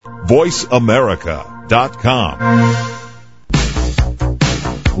voiceamerica.com.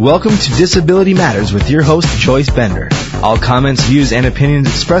 Welcome to Disability Matters with your host, Joyce Bender. All comments, views, and opinions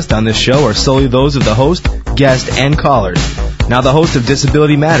expressed on this show are solely those of the host, guest, and callers. Now the host of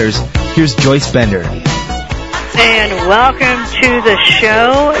Disability Matters, here's Joyce Bender. And welcome to the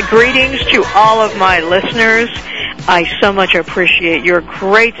show. Greetings to all of my listeners. I so much appreciate your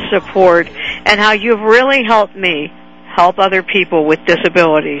great support and how you've really helped me help other people with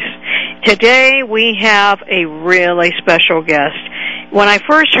disabilities. Today we have a really special guest. When I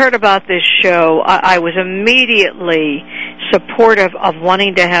first heard about this show, I was immediately supportive of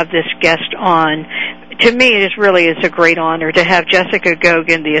wanting to have this guest on. To me, it really is a great honor to have Jessica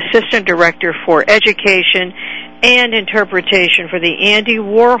Gogan, the Assistant Director for Education and Interpretation for the Andy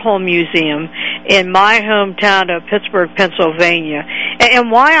Warhol Museum in my hometown of Pittsburgh, Pennsylvania.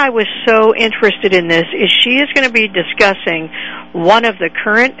 And why I was so interested in this is she is going to be discussing one of the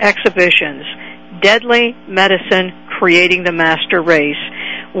current exhibitions, Deadly Medicine, Creating the Master Race,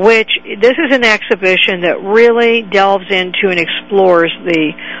 which this is an exhibition that really delves into and explores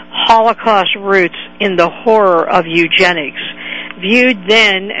the Holocaust roots in the horror of eugenics, viewed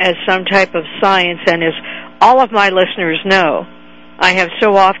then as some type of science. And as all of my listeners know, I have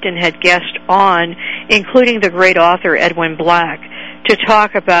so often had guests on, including the great author Edwin Black, to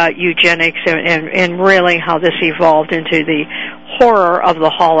talk about eugenics and really how this evolved into the horror of the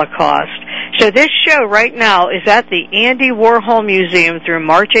Holocaust. So this show right now is at the Andy Warhol Museum through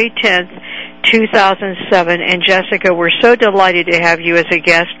March 18th, 2007. And Jessica, we're so delighted to have you as a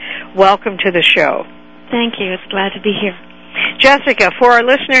guest. Welcome to the show. Thank you. It's glad to be here. Jessica, for our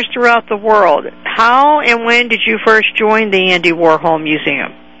listeners throughout the world, how and when did you first join the Andy Warhol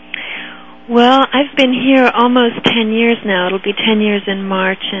Museum? Well, I've been here almost 10 years now. It'll be 10 years in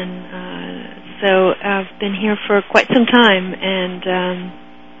March, and so I've been here for quite some time, and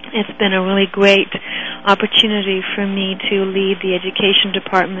it's been a really great opportunity for me to lead the education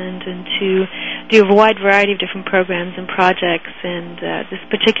department and to do a wide variety of different programs and projects. And this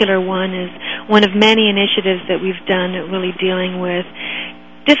particular one is one of many initiatives that we've done really dealing with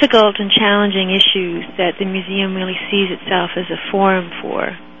difficult and challenging issues that the museum really sees itself as a forum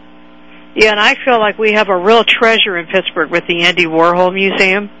for. Yeah, and I feel like we have a real treasure in Pittsburgh with the Andy Warhol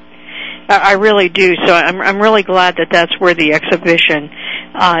Museum. I really do. So I'm really glad that that's where the exhibition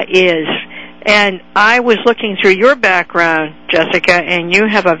is. And I was looking through your background, Jessica, and you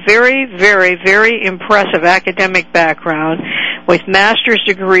have a very, very, very impressive academic background with master's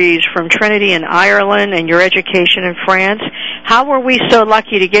degrees from Trinity in Ireland and your education in France. How were we so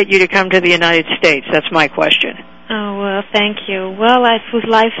lucky to get you to come to the United States? That's my question. Oh, well, thank you. Well, I suppose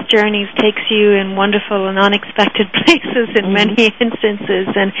life's journeys takes you in wonderful and unexpected places in many instances.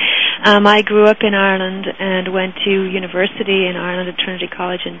 And I grew up in Ireland and went to university in Ireland at Trinity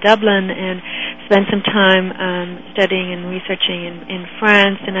College in Dublin and spent some time studying and researching in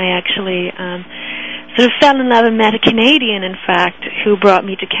France. And I actually sort of fell in love and met a Canadian, in fact, who brought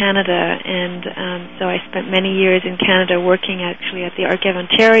me to Canada. And so I spent many years in Canada working actually at the Archive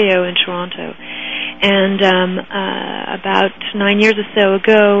Ontario in Toronto. And about 9 years or so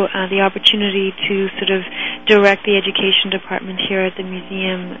ago, the opportunity to sort of direct the education department here at the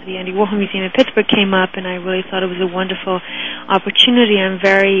museum, the Andy Warhol Museum in Pittsburgh, came up, and I really thought it was a wonderful opportunity. I'm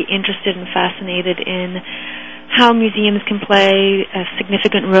very interested and fascinated in how museums can play a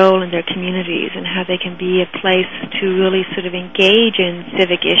significant role in their communities and how they can be a place to really sort of engage in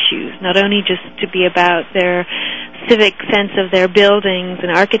civic issues, not only just to be about their civic sense of their buildings and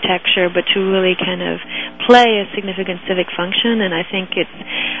architecture, but to really kind of play a significant civic function. And I think it's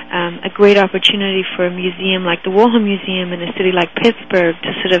a great opportunity for a museum like the Warhol Museum in a city like Pittsburgh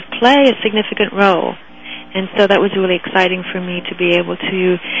to sort of play a significant role. And so that was really exciting for me to be able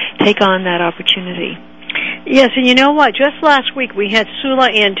to take on that opportunity. Yes, and you know what? Just last week we had Sula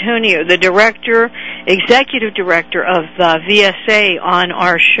Antonio, the executive director of VSA, on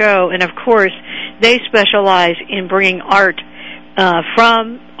our show, and of course they specialize in bringing art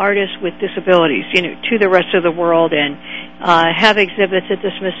from artists with disabilities, to the rest of the world, and have exhibits at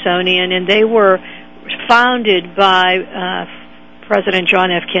the Smithsonian. And they were founded by President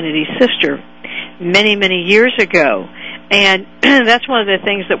John F. Kennedy's sister many, many years ago, and that's one of the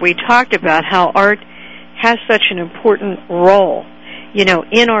things that we talked about, how art has such an important role,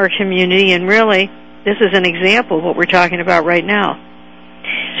 in our community, and really, this is an example of what we're talking about right now.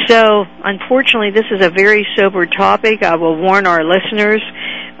 So, unfortunately, this is a very sober topic. I will warn our listeners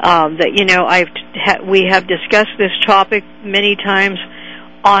that, we have discussed this topic many times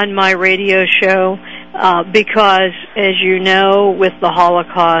on my radio show because, as you know, with the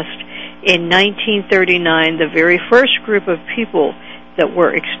Holocaust, in 1939, the very first group of people that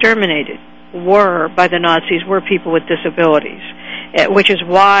were exterminated by the Nazis were people with disabilities, which is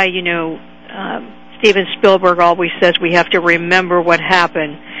why, Steven Spielberg always says we have to remember what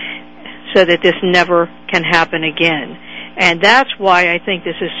happened so that this never can happen again. And that's why I think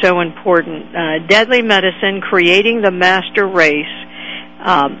this is so important. Deadly Medicine, Creating the Master Race.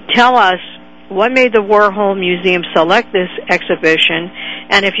 Tell us what made the Warhol Museum select this exhibition,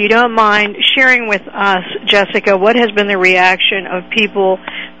 and if you don't mind sharing with us, Jessica, what has been the reaction of people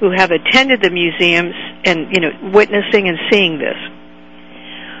who have attended the museums and, witnessing and seeing this?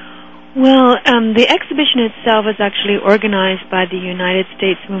 Well, the exhibition itself is actually organized by the United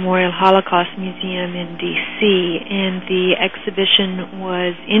States Memorial Holocaust Museum in D.C., and the exhibition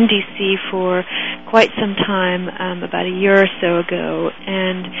was in D.C. for quite some time, about a year or so ago,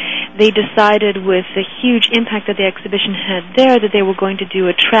 and they decided with the huge impact that the exhibition had there that they were going to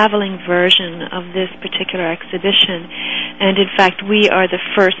do a traveling version of this particular exhibition, and in fact we are the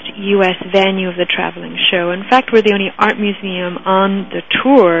first U.S. venue of the traveling show. In fact, we're the only art museum on the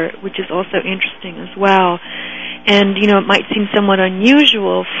tour, which is also interesting as well. And, it might seem somewhat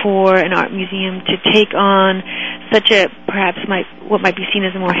unusual for an art museum to take on such a, what might be seen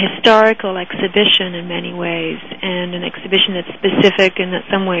as a more historical exhibition in many ways, and an exhibition that's specific and in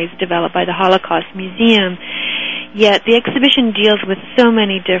some ways developed by the Holocaust Museum. Yet the exhibition deals with so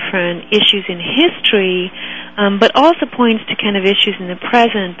many different issues in history, but also points to kind of issues in the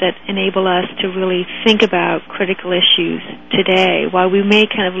present that enable us to really think about critical issues today. While we may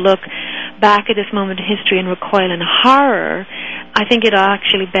kind of look back at this moment in history and recoil in horror, I think it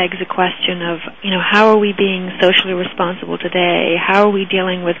actually begs a question of, how are we being socially responsible today? How are we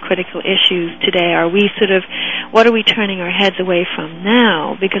dealing with critical issues today? What are we turning our heads away from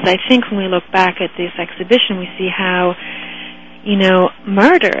now? Because I think when we look back at this exhibition, we see how,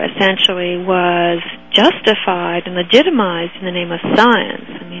 murder essentially was justified and legitimized in the name of science.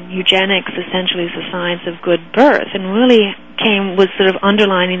 I mean, eugenics essentially is the science of good birth, and really was sort of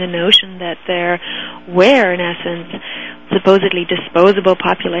underlining the notion that there were, in essence, supposedly disposable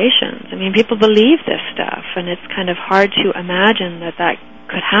populations. I mean, people believe this stuff, and it's kind of hard to imagine that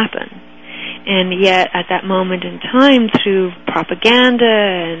could happen. And yet, at that moment in time, through propaganda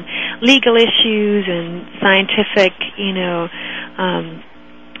and legal issues and scientific,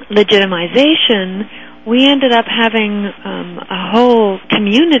 legitimization, we ended up having a whole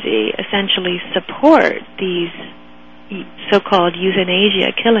community essentially support these so-called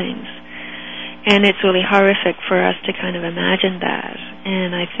euthanasia killings. And it's really horrific for us to kind of imagine that.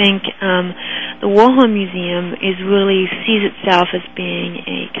 And I think the Warhol Museum really sees itself as being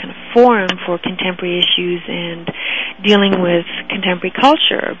a kind of forum for contemporary issues and dealing with contemporary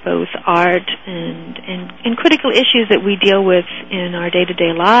culture, both art and critical issues that we deal with in our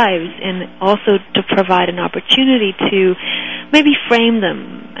day-to-day lives, and also to provide an opportunity to maybe frame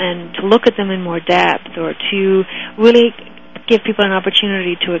them and to look at them in more depth, or to really give people an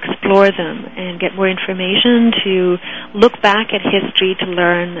opportunity to explore them and get more information, to look back at history, to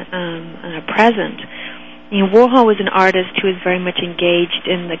learn our present. Warhol was an artist who was very much engaged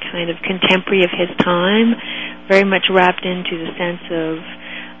in the kind of contemporary of his time, very much wrapped into the sense of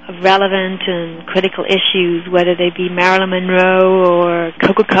relevant and critical issues, whether they be Marilyn Monroe or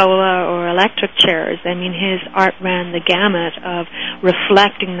Coca-Cola or electric chairs. I mean, his art ran the gamut of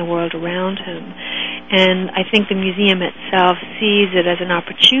reflecting the world around him. And I think the museum itself sees it as an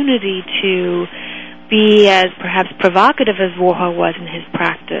opportunity to be as perhaps provocative as Warhol was in his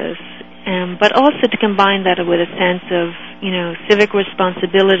practice, but also to combine that with a sense of, civic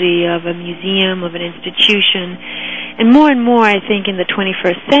responsibility of a museum, of an institution. And more, I think, in the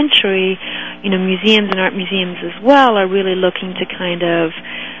 21st century, museums and art museums as well are really looking to kind of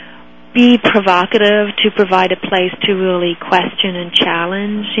be provocative, to provide a place to really question and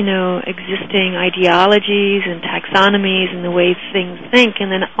challenge, existing ideologies and taxonomies and the way things think,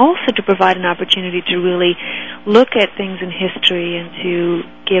 and then also to provide an opportunity to really look at things in history and to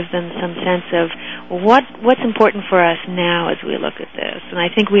give them some sense of what's important for us now as we look at this. And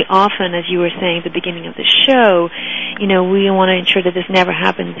I think we often, as you were saying at the beginning of the show, we want to ensure that this never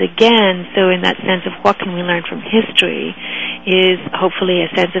happens again. So in that sense of what can we learn from history is hopefully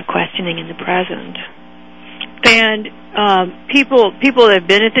a sense of questioning in the present. And people that have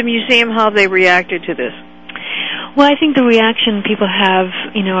been at the museum, how have they reacted to this? Well, I think the reaction people have,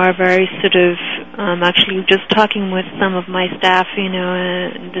 are very sort of, actually just talking with some of my staff,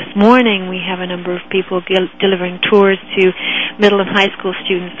 this morning we have a number of people delivering tours to middle and high school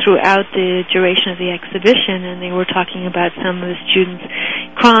students throughout the duration of the exhibition, and they were talking about some of the students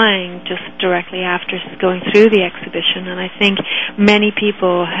crying just directly after going through the exhibition. And I think many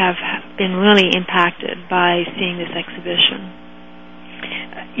people have been really impacted by seeing this exhibition.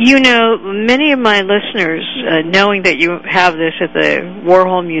 You know, many of my listeners, knowing that you have this at the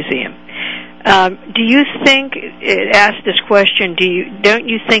Warhol Museum, do you think, ask this question, don't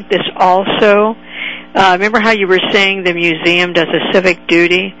you think this also, remember how you were saying the museum does a civic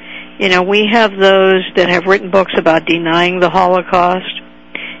duty? You know, we have those that have written books about denying the Holocaust,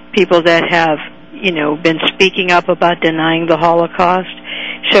 people that have, you know, been speaking up about denying the Holocaust.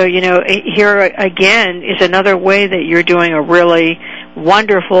 So, you know, here again is another way that you're doing a really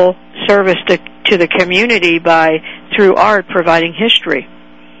wonderful service to the community through art, providing history.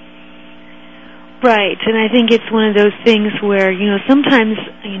 Right, and I think it's one of those things where, you know, sometimes,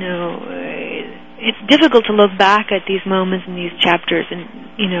 you know, it's difficult to look back at these moments and these chapters in,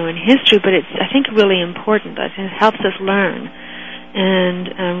 you know, in history, but it's, I think, really important. I think it helps us learn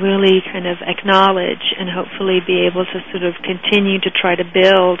and really kind of acknowledge and hopefully be able to sort of continue to try to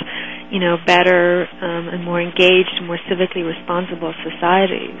build, you know, better and more engaged and more civically responsible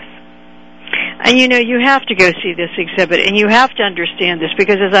societies. And, you know, you have to go see this exhibit, and you have to understand this,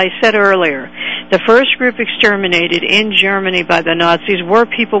 because, as I said earlier, the first group exterminated in Germany by the Nazis were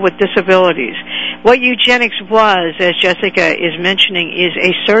people with disabilities. What eugenics was, as Jessica is mentioning, is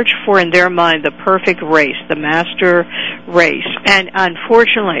a search for, in their mind, the perfect race, the master race. And,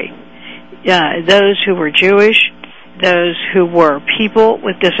 unfortunately, those who were Jewish, those who were people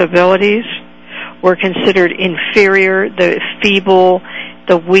with disabilities, were considered inferior, the feeble,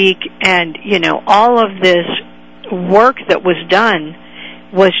 the weak, and, you know, all of this work that was done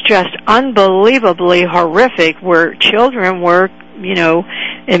was just unbelievably horrific, where children were, you know,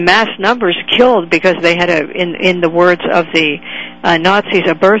 in mass numbers killed because they had in the words of the Nazis,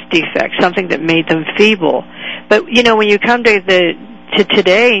 a birth defect, something that made them feeble. But, you know, when you come to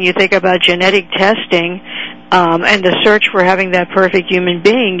today and you think about genetic testing, and the search for having that perfect human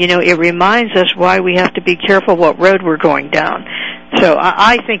being, you know, it reminds us why we have to be careful what road we're going down. So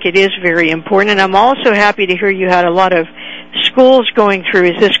I think it is very important, and I'm also happy to hear you had a lot of schools going through.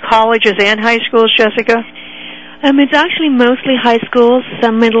 Is this colleges and high schools, Jessica? It's actually mostly high schools,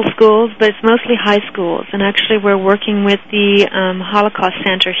 some middle schools, but it's mostly high schools. And actually we're working with the Holocaust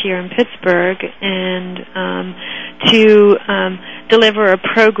Center here in Pittsburgh and to deliver a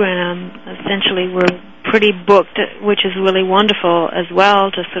program. Essentially we're pretty booked, which is really wonderful as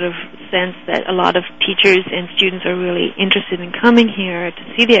well, to sort of sense that a lot of teachers and students are really interested in coming here to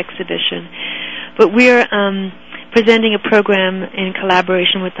see the exhibition. But we're presenting a program in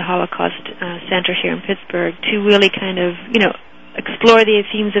collaboration with the Holocaust Center here in Pittsburgh to really kind of, you know, explore the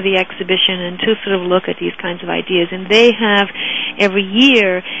themes of the exhibition and to sort of look at these kinds of ideas. And they have every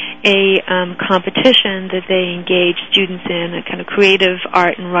year a competition that they engage students in, a kind of creative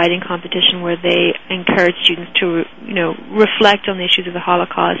art and writing competition where they encourage students to, you know, reflect on the issues of the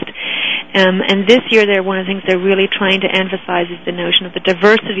Holocaust. And this year, one of the things they're really trying to emphasize is the notion of the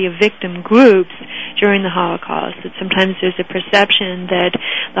diversity of victim groups during the Holocaust. That sometimes there's a perception that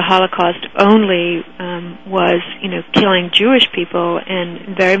the Holocaust only was, you know, killing Jewish people,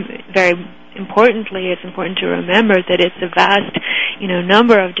 and very, very importantly, it's important to remember that it's a vast, you know,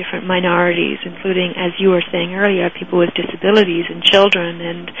 number of different minorities, including, as you were saying earlier, people with disabilities and children.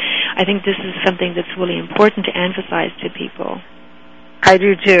 And I think this is something that's really important to emphasize to people. I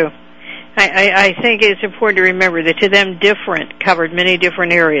do too. I think it's important to remember that to them, different covered many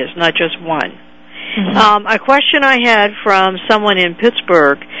different areas, not just one. Mm-hmm. A question I had from someone in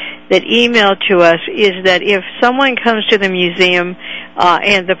Pittsburgh that emailed to us is that if someone comes to the museum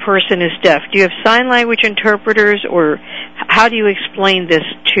and the person is deaf, do you have sign language interpreters, or how do you explain this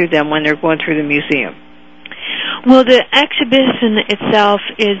to them when they're going through the museum? Well, the exhibition itself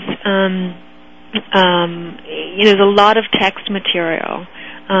is, you know, there's a lot of text material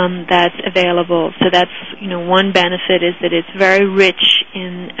that's available. So that's, you know, one benefit is that it's very rich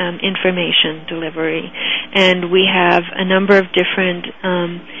in information delivery. And we have a number of different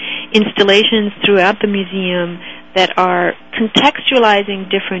installations throughout the museum that are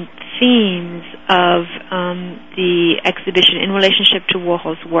contextualizing different themes of the exhibition in relationship to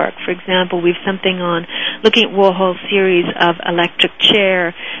Warhol's work. For example, we have something on looking at Warhol's series of electric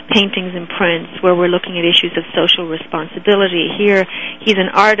chair paintings and prints where we're looking at issues of social responsibility. Here, he's an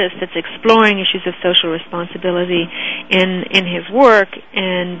artist that's exploring issues of social responsibility in his work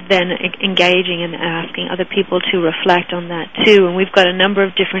and then engaging and asking other people to reflect on that too. And we've got a number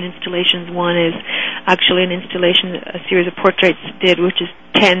of different installations. One is actually an installation, a series of portraits did, which is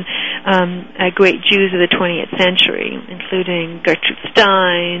 10 great Jews of the 20th century, including Gertrude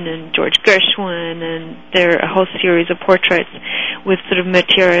Stein and George Gershwin, and there are a whole series of portraits with sort of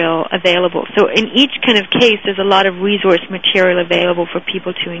material available. So in each kind of case, there's a lot of resource material available for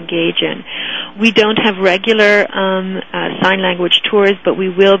people to engage in. We don't have regular sign language tours, but we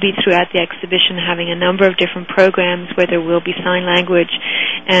will be throughout the exhibition having a number of different programs where there will be sign language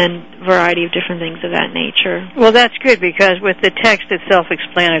and a variety of different things of that nature. Well, that's good, because with the text, it's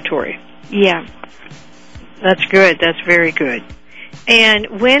self-explanatory. Yeah. That's good. That's very good.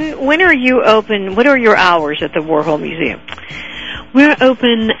 And when are you open? What are your hours at the Warhol Museum? We're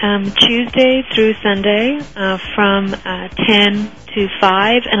open Tuesday through Sunday from 10 to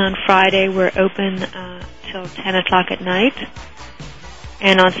 5, and on Friday we're open till 10 o'clock at night,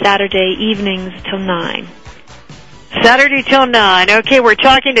 and on Saturday evenings till 9. Saturday till 9. Okay, we're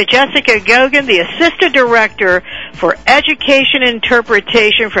talking to Jessica Gogan, the Assistant Director for Education and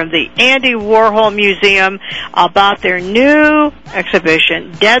Interpretation from the Andy Warhol Museum, about their new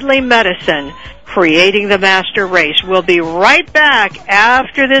exhibition, Deadly Medicine, Creating the Master Race. We'll be right back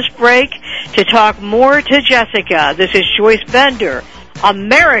after this break to talk more to Jessica. This is Joyce Bender,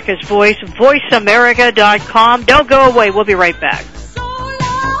 America's Voice, voiceamerica.com. Don't go away. We'll be right back.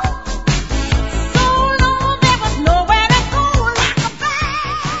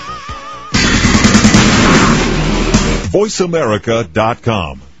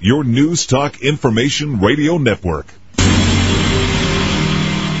 voiceamerica.com, your news talk information radio network.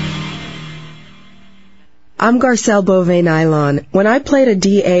 I'm Garcelle Beauvais-Nylon. When I played a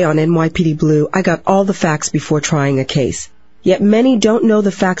DA on NYPD Blue, I got all the facts before trying a case. Yet many don't know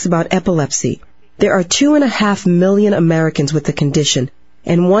the facts about epilepsy. There are 2.5 million Americans with the condition,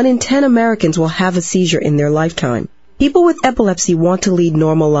 and 1 in 10 Americans will have a seizure in their lifetime. People with epilepsy want to lead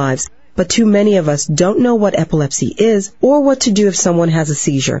normal lives, but too many of us don't know what epilepsy is or what to do if someone has a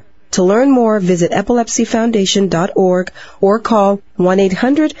seizure. To learn more, visit epilepsyfoundation.org or call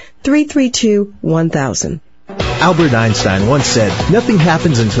 1-800-332-1000. Albert Einstein once said, "Nothing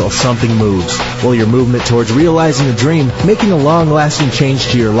happens until something moves." Well, your movement towards realizing a dream, making a long-lasting change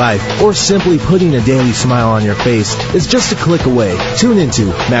to your life, or simply putting a daily smile on your face is just a click away. Tune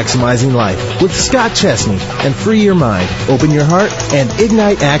into Maximizing Life with Scott Chesney and free your mind, open your heart, and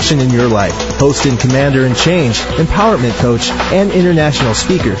ignite action in your life. Host and commander-in-change, empowerment coach, and international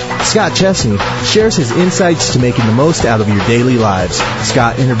speaker, Scott Chesney shares his insights to making the most out of your daily lives.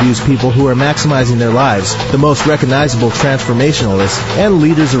 Scott interviews people who are maximizing their lives, the most recognizable transformationalists and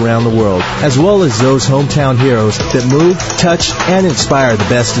leaders around the world, as well as those hometown heroes that move, touch, and inspire the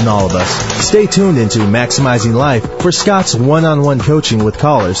best in all of us. Stay tuned into Maximizing Life for Scott's one-on-one coaching with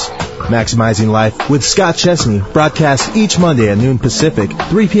callers. Maximizing Life with Scott Chesney broadcasts each Monday at noon Pacific,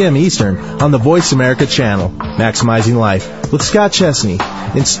 3 p.m. Eastern on the Voice America channel. Maximizing Life with Scott Chesney,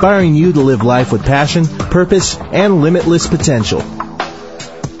 inspiring you to live life with passion, purpose, and limitless potential.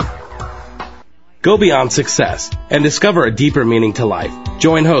 Go beyond success and discover a deeper meaning to life.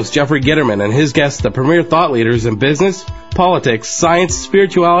 Join host Jeffrey Gitterman and his guests, the premier thought leaders in business, politics, science,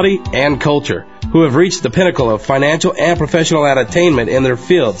 spirituality, and culture, who have reached the pinnacle of financial and professional attainment in their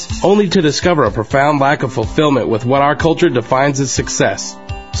fields, only to discover a profound lack of fulfillment with what our culture defines as success.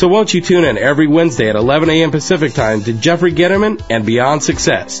 So won't you tune in every Wednesday at 11 a.m. Pacific Time to Jeffrey Gitterman and Beyond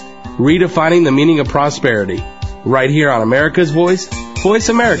Success, redefining the meaning of prosperity, right here on America's Voice,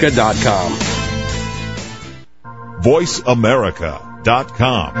 voiceamerica.com.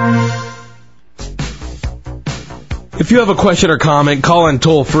 voiceamerica.com. If you have a question or comment, call in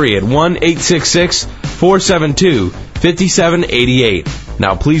toll-free at 1-866-472-5788.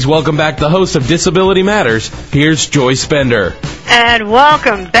 Now, please welcome back the host of Disability Matters. Here's Joyce Bender. And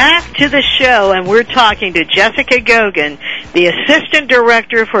welcome back to the show, and we're talking to Jessica Gogan, the Assistant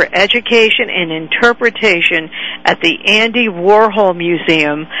Director for Education and Interpretation at the Andy Warhol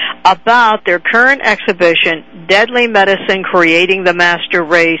Museum, about their current exhibition, Deadly Medicine, Creating the Master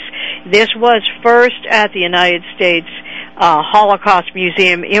Race. This was first at the United States Holocaust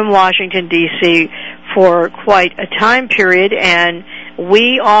Museum in Washington, D.C. for quite a time period, and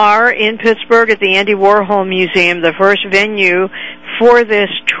we are in Pittsburgh at the Andy Warhol Museum, the first venue for this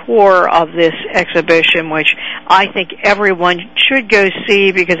tour of this exhibition, which I think everyone should go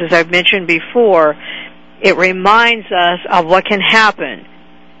see because, as I've mentioned before, it reminds us of what can happen,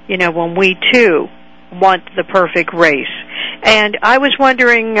 when we, too, want the perfect race. And I was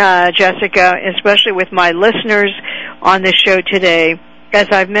wondering, Jessica, especially with my listeners on this show today, as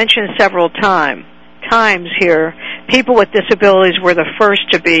I've mentioned several times here, people with disabilities were the first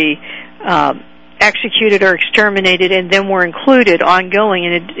to be executed or exterminated, and then were included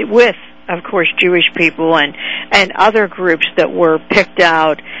ongoing with of course, Jewish people and other groups that were picked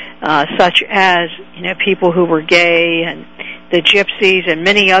out, such as, people who were gay and the gypsies and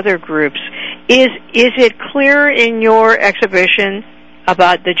many other groups. Is it clear in your exhibition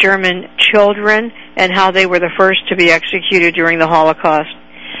about the German children and how they were the first to be executed during the Holocaust?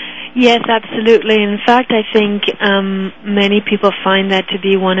 Yes, absolutely. In fact, I think many people find that to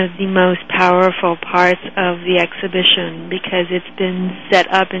be one of the most powerful parts of the exhibition, because it's been set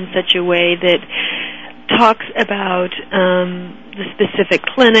up in such a way that talks about the specific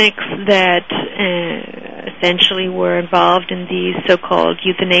clinics that essentially were involved in these so-called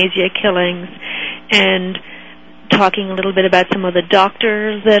euthanasia killings, and talking a little bit about some of the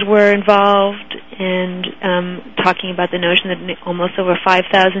doctors that were involved, and talking about the notion that almost over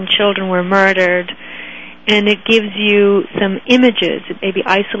 5,000 children were murdered. And it gives you some images. It maybe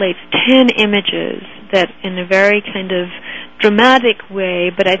isolates 10 images that, in a very kind of dramatic way,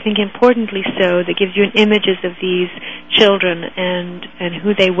 but I think importantly so, that gives you images of these children and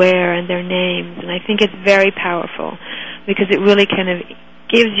who they were and their names. And I think it's very powerful, because it really kind of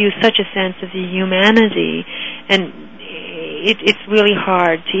gives you such a sense of the humanity, and it's really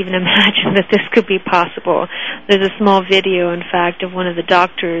hard to even imagine that this could be possible. There's a small video, in fact, of one of the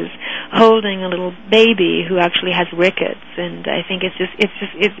doctors holding a little baby who actually has rickets, and I think it's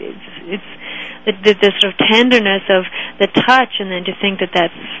the sort of tenderness of the touch, and then to think that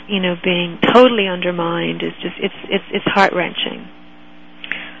that's being totally undermined is just it's heart-wrenching.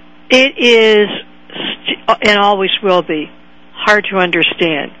 It is, and always will be, hard to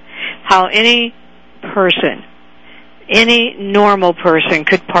understand how any person, any normal person,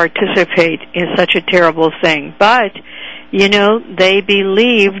 could participate in such a terrible thing. But, they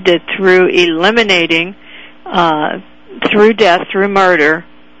believed that through eliminating, through death, through murder,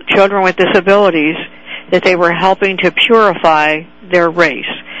 children with disabilities, that they were helping to purify their race.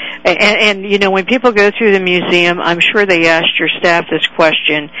 And when people go through the museum, I'm sure they asked your staff this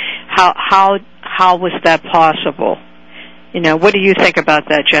question: how was that possible? What do you think about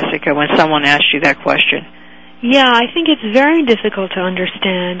that, Jessica, when someone asks you that question? Yeah, I think it's very difficult to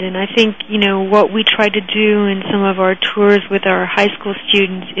understand, and I think, what we try to do in some of our tours with our high school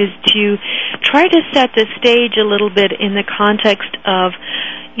students is to try to set the stage a little bit in the context of,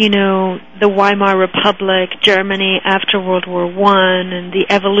 the Weimar Republic, Germany after World War I, and the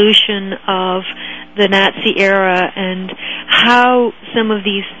evolution of the Nazi era, and how some of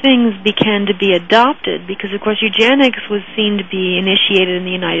these things began to be adopted, because of course eugenics was seen to be initiated in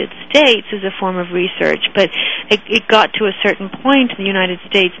the United States as a form of research, but it got to a certain point in the United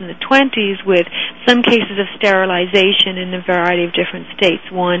States in the 1920s with some cases of sterilization in a variety of different states.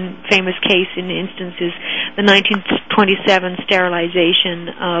 One famous case in the instance is the 1927 sterilization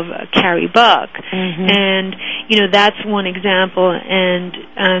of Carrie Buck, and that's one example,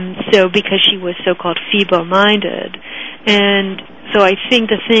 and so because she was so-called feeble-minded. And so I think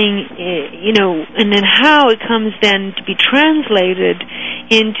the thing, and then how it comes then to be translated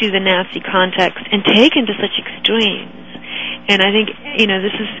into the Nazi context and taken to such extremes. And I think,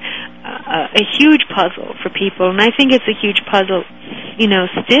 this is a huge puzzle for people, and I think it's a huge puzzle,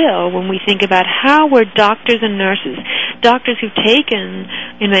 still, when we think about how were doctors and nurses, doctors who've taken,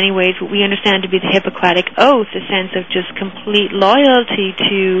 in many ways, what we understand to be the Hippocratic Oath, a sense of just complete loyalty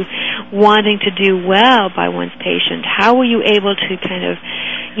to wanting to do well by one's patient. How were you able to kind of,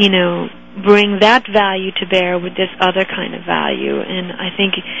 bring that value to bear with this other kind of value? And I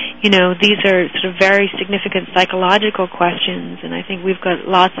think, these are sort of very significant psychological questions, and I think we've got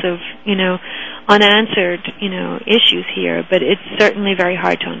lots of, unanswered, issues here, but it's certainly very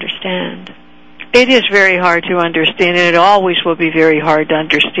hard to understand. It is very hard to understand, and it always will be very hard to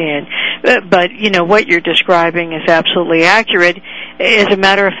understand. But what you're describing is absolutely accurate. As a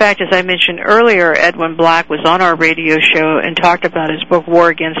matter of fact, as I mentioned earlier, Edwin Black was on our radio show and talked about his book, War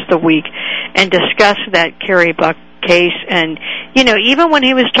Against the Weak, and discussed that Carrie Buck case. And, even when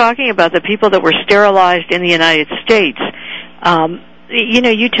he was talking about the people that were sterilized in the United States,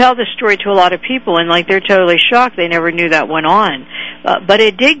 you tell the story to a lot of people, and they're totally shocked. They never knew that went on. But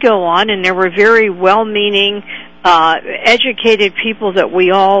it did go on, and there were very well-meaning, educated people that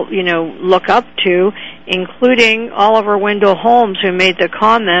we all, look up to, including Oliver Wendell Holmes, who made the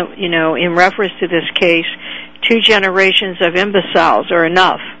comment, in reference to this case, 2 generations of imbeciles are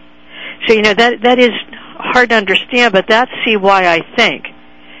enough. So, that is hard to understand, but that's why I think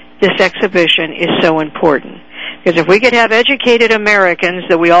this exhibition is so important. Because if we could have educated Americans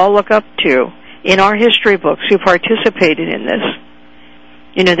that we all look up to in our history books who participated in this,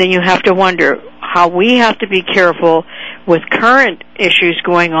 then you have to wonder, how we have to be careful with current issues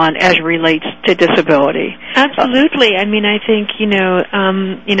going on as relates to disability. Absolutely. I mean, I think,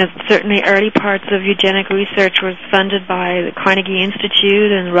 certainly early parts of eugenic research was funded by the Carnegie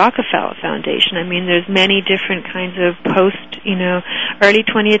Institute and the Rockefeller Foundation. I mean, there's many different kinds of early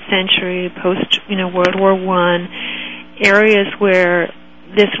 20th century, World War I areas where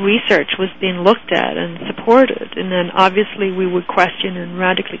this research was being looked at and supported, and then obviously we would question and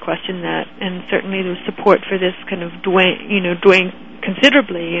radically question that, and certainly there was support for this kind of doing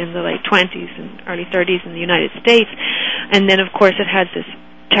considerably in the late 20s and early 30s in the United States, and then of course it had this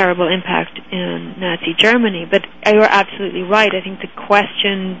terrible impact in Nazi Germany. But you're absolutely right. I think the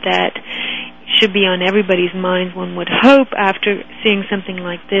question that should be on everybody's minds, one would hope, after seeing something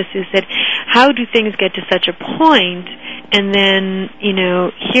like this, is that how do things get to such a point, and then,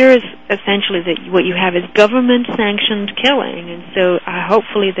 here's essentially that what you have is government-sanctioned killing, and so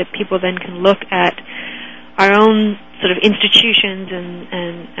hopefully that people then can look at our own sort of institutions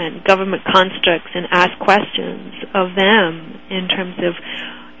and government constructs and ask questions of them in terms of,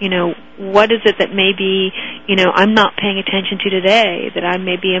 what is it that maybe, I'm not paying attention to today, that I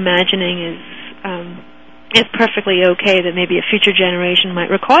may be imagining is perfectly okay, that maybe a future generation might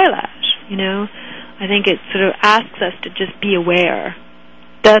recoil at, I think it sort of asks us to just be aware.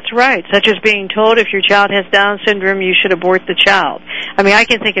 That's right, such as being told if your child has Down syndrome, you should abort the child. I mean, I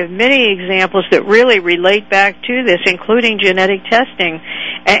can think of many examples that really relate back to this, including genetic testing,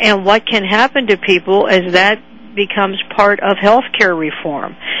 and what can happen to people as that becomes part of healthcare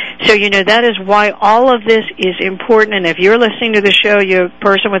reform. So, that is why all of this is important, and if you're listening to the show, you're a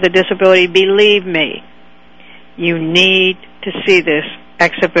person with a disability, believe me, you need to see this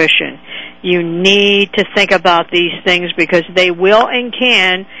exhibition. You need to think about these things because they will and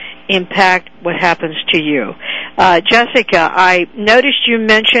can impact what happens to you. Jessica, I noticed you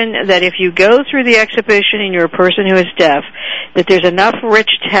mentioned that if you go through the exhibition and you're a person who is deaf, that there's enough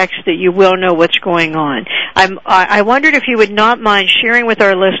rich text that you will know what's going on. I wondered if you would not mind sharing with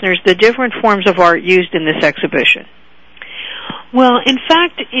our listeners the different forms of art used in this exhibition. Well, in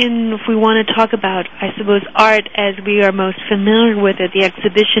fact, if we want to talk about, I suppose, art as we are most familiar with it, the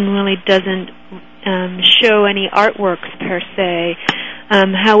exhibition really doesn't show any artworks per se.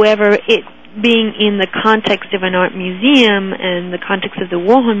 However, it being in the context of an art museum and the context of the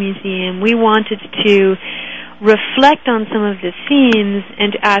Warhol Museum, we wanted to reflect on some of the themes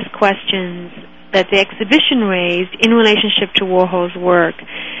and to ask questions that the exhibition raised in relationship to Warhol's work.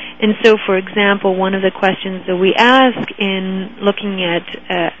 And so, for example, one of the questions that we ask in looking at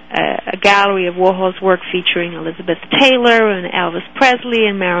a gallery of Warhol's work featuring Elizabeth Taylor and Elvis Presley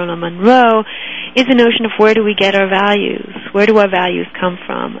and Marilyn Monroe is the notion of where do we get our values? Where do our values come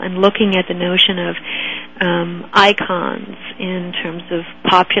from? And looking at the notion of icons in terms of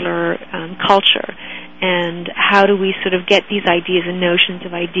popular culture. And how do we sort of get these ideas and notions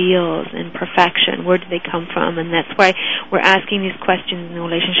of ideals and perfection? Where do they come from? And that's why we're asking these questions in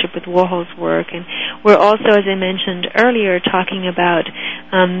relationship with Warhol's work. And we're also, as I mentioned earlier, talking about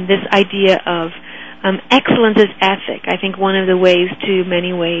this idea of excellence as ethic. I think one of the ways to,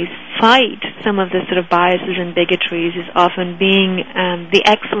 many ways, fight some of the sort of biases and bigotries is often being the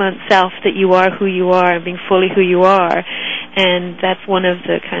excellent self that you are who you are and being fully who you are. And that's one of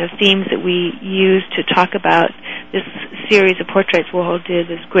the kind of themes that we use to talk about this series of portraits Warhol did,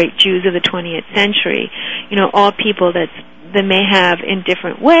 this great Jews of the 20th century. All people that may have, in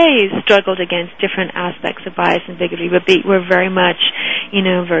different ways, struggled against different aspects of bias and bigotry, but were very much,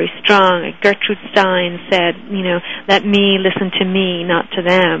 very strong. Like Gertrude Stein said, let me listen to me, not to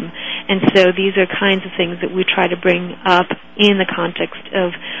them. And so these are kinds of things that we try to bring up in the context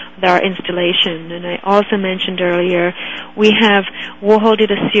of our installation. And I also mentioned earlier, Warhol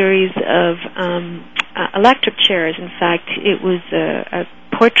did a series of electric chairs. In fact, it was a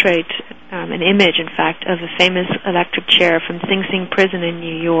portrait, an image, in fact, of a famous electric chair from Sing Sing prison in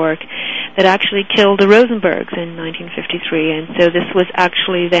New York that actually killed the Rosenbergs in 1953. And so this was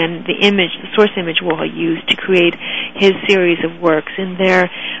actually then the source image Warhol used to create his series of works. And they're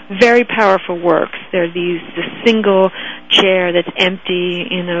very powerful works. They're this single chair that's empty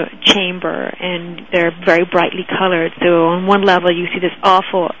in a chamber, and they're very brightly colored. So on one level you see this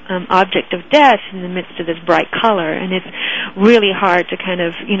awful object of death in the midst of this bright color, and it's really hard to kind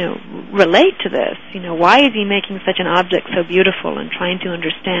of, relate to this. Why is he making such an object so beautiful, and trying to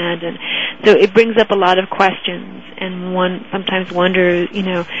understand? And so it brings up a lot of questions, and one sometimes wonders,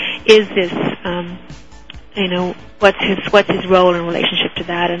 is this, what's his role in relationship to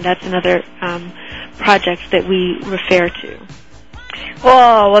that? And that's another project that we refer to.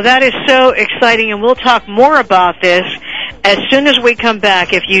 Oh, well, that is so exciting, and we'll talk more about this As soon as we come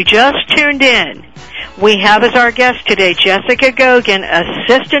back, if you just tuned in, we have as our guest today Jessica Gogan,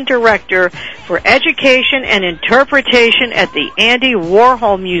 Assistant Director for Education and Interpretation at the Andy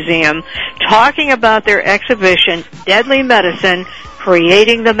Warhol Museum, talking about their exhibition, Deadly Medicine,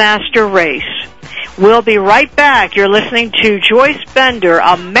 Creating the Master Race. We'll be right back. You're listening to Joyce Bender,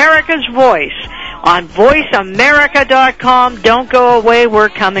 America's Voice, on VoiceAmerica.com. Don't go away. We're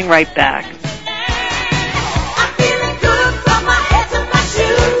coming right back.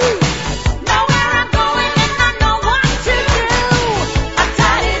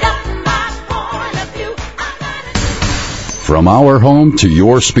 From our home to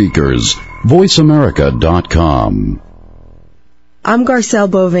your speakers, VoiceAmerica.com. I'm Garcelle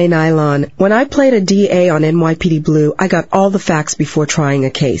Beauvais-Nylon. When I played a DA on NYPD Blue, I got all the facts before trying a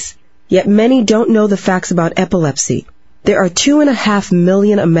case. Yet many don't know the facts about epilepsy. There are 2.5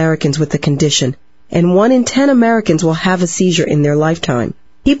 million Americans with the condition, and 1 in 10 Americans will have a seizure in their lifetime.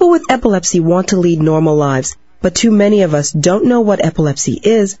 People with epilepsy want to lead normal lives, but too many of us don't know what epilepsy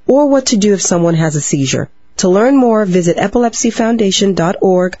is or what to do if someone has a seizure. To learn more, visit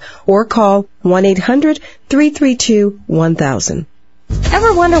epilepsyfoundation.org or call 1-800-332-1000.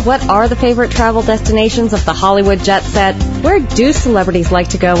 Ever wonder what are the favorite travel destinations of the Hollywood jet set? Where do celebrities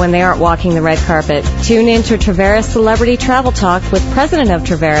like to go when they aren't walking the red carpet? Tune in to Traveras Celebrity Travel Talk with President of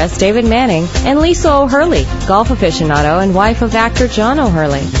Traveras, David Manning, and Lisa O'Hurley, golf aficionado and wife of actor John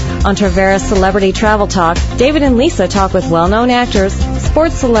O'Hurley. On Traveras Celebrity Travel Talk, David and Lisa talk with well-known actors,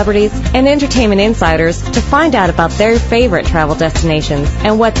 sports celebrities, and entertainment insiders to find out about their favorite travel destinations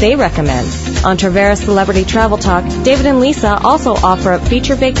and what they recommend. On Traveras Celebrity Travel Talk, David and Lisa also offer up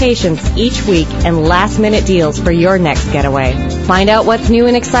feature vacations each week and last-minute deals for your next getaway. Find out what's new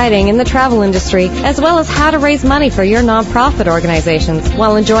and exciting in the travel industry, as well as how to raise money for your nonprofit organizations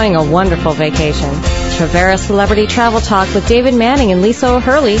while enjoying a wonderful vacation. Traveras Celebrity Travel Talk with David Manning and Lisa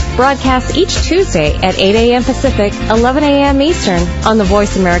O'Hurley broadcasts each Tuesday at 8 a.m. Pacific, 11 a.m. Eastern on the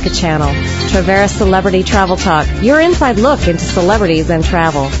Voice America channel. Traveras Celebrity Travel Talk, your inside look into celebrities and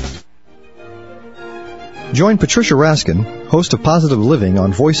travel. Join Patricia Raskin, host of Positive Living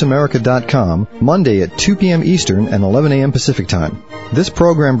on VoiceAmerica.com, Monday at 2 p.m. Eastern and 11 a.m. Pacific Time. This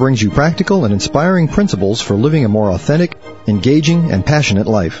program brings you practical and inspiring principles for living a more authentic, engaging, and passionate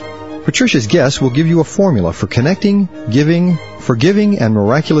life. Patricia's guests will give you a formula for connecting, giving, forgiving, and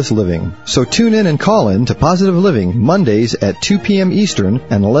miraculous living. So tune in and call in to Positive Living Mondays at 2 p.m. Eastern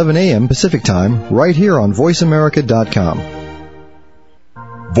and 11 a.m. Pacific Time right here on VoiceAmerica.com.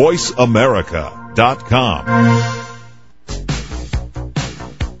 VoiceAmerica.com.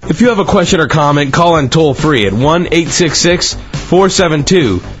 If you have a question or comment, call in toll-free at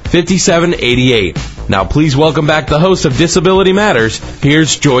 1-866-472-5788. Now, please welcome back the host of Disability Matters.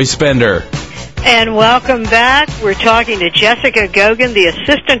 Here's Joyce Bender. And welcome back. We're talking to Jessica Gogan, the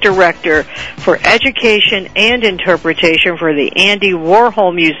Assistant Director for Education and Interpretation for the Andy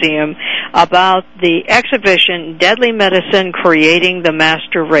Warhol Museum, about the exhibition Deadly Medicine, Creating the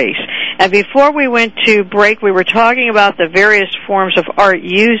Master Race. And before we went to break, we were talking about the various forms of art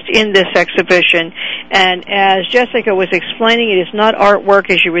used in this exhibition. And as Jessica was explaining, it is not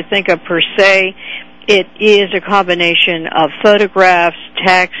artwork as you would think of per se. It is a combination of photographs,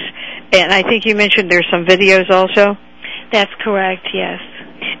 text, and I think you mentioned there's some videos also? That's correct, yes.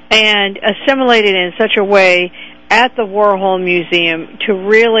 And assimilated in such a way at the Warhol Museum to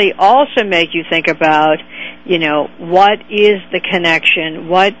really also make you think about, you know, what is the connection,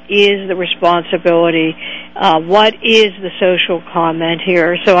 what is the responsibility, what is the social comment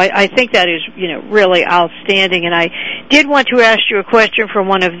here. So I think that is, you know, really outstanding. And I did want to ask you a question from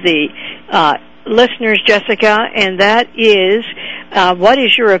one of the listeners, Jessica, and that is, what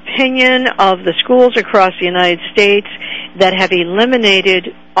is your opinion of the schools across the United States that have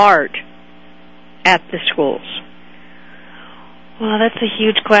eliminated art at the schools? Well, that's a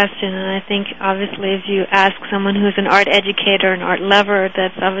huge question, and I think obviously if you ask someone who's an art educator, an art lover,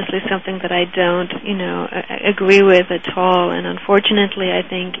 that's obviously something that I don't, agree with at all. And unfortunately, I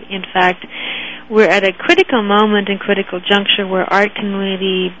think, in fact, we're at a critical moment and critical juncture where art can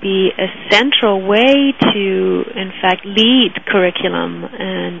really be a central way to, in fact, lead curriculum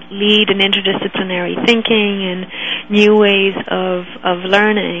and lead an interdisciplinary thinking and new ways of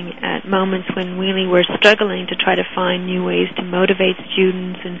learning at moments when really we're struggling to try to find new ways to motivate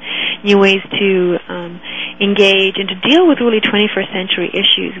students and new ways to engage and to deal with really 21st century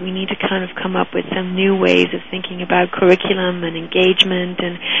issues. We need to kind of come up with some new ways of thinking about curriculum and engagement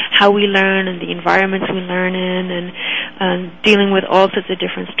and how we learn and the environments we learn in, and dealing with all sorts of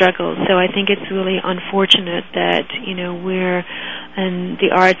different struggles. So I think it's really unfortunate that, and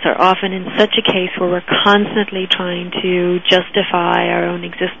the arts are often in such a case where we're constantly trying to justify our own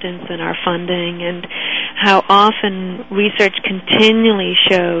existence and our funding, and how often research continually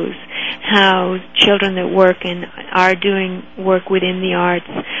shows how children that work and are doing work within the arts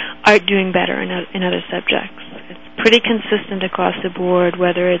are doing better in other subjects. It's pretty consistent across the board,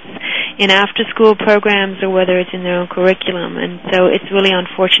 whether it's in after-school programs or whether it's in their own curriculum, and so it's really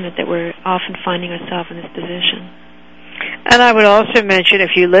unfortunate that we're often finding ourselves in this position. And I would also mention,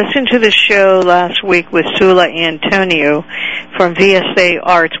 if you listened to the show last week with Sula Antonio from VSA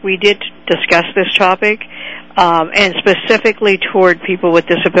Arts, we did discuss this topic, and specifically toward people with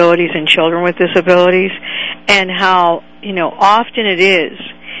disabilities and children with disabilities, and how, often it is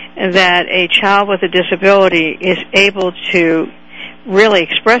that a child with a disability is able to really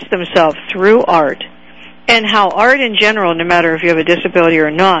express themselves through art, and how art in general, no matter if you have a disability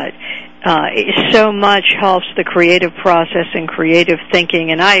or not, it so much helps the creative process and creative thinking.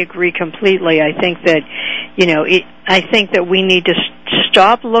 And I agree completely. I think that, I think that we need to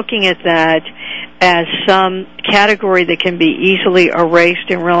stop looking at that as some category that can be easily erased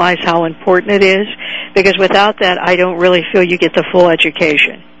and realize how important it is, because without that, I don't really feel you get the full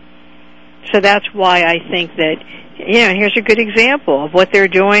education. So that's why I think that, here's a good example of what they're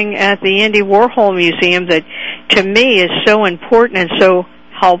doing at the Andy Warhol Museum that, to me, is so important and so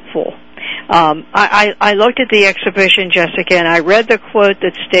helpful. I looked at the exhibition, Jessica, and I read the quote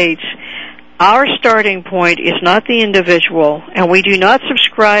that states, "Our starting point is not the individual, and we do not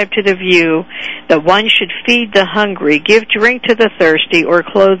subscribe to the view that one should feed the hungry, give drink to the thirsty, or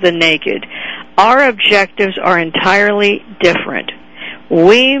clothe the naked. Our objectives are entirely different.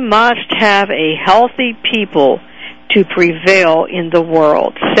 We must have a healthy people to prevail in the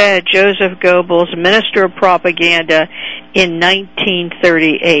world," said Joseph Goebbels, Minister of Propaganda, in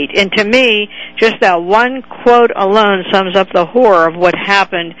 1938. And to me, just that one quote alone sums up the horror of what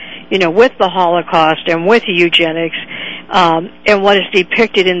happened, with the Holocaust and with eugenics, and what is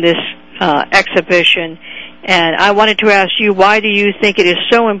depicted in this exhibition. And I wanted to ask you, why do you think it is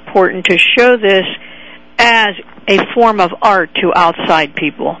so important to show this as a form of art to outside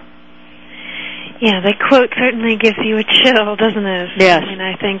people? Yeah, the quote certainly gives you a chill, doesn't it? Yes. I mean,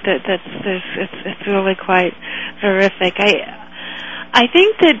 I think it's really quite horrific. I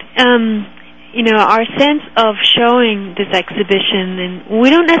think that our sense of showing this exhibition, and we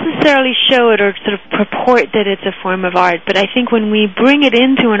don't necessarily show it or sort of purport that it's a form of art, but I think when we bring it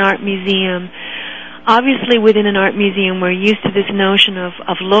into an art museum, obviously within an art museum we're used to this notion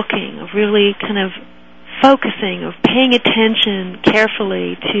of looking, of really kind of focusing, of paying attention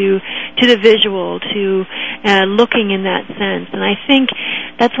carefully to the visual, to looking in that sense. And I think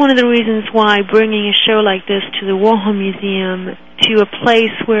that's one of the reasons why bringing a show like this to the Warhol Museum, to a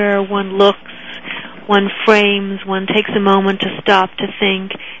place where one looks, one frames, one takes a moment to stop, to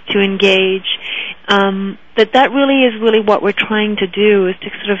think, to engage, that really is really what we're trying to do, is to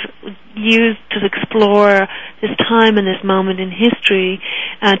sort of use, to explore this time and this moment in history,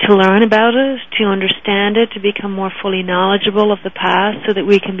 to learn about it, to understand it, to become more fully knowledgeable of the past so that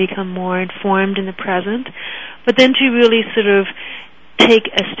we can become more informed in the present, but then to really sort of take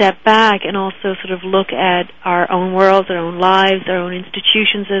a step back and also sort of look at our own worlds, our own lives, our own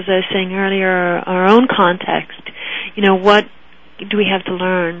institutions, as I was saying earlier, our own context. What do we have to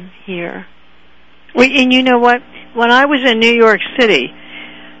learn here? And you know what? When I was in New York City,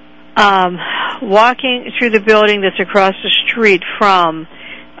 walking through the building that's across the street from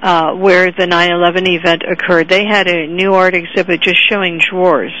where the 9/11 event occurred, they had a new art exhibit just showing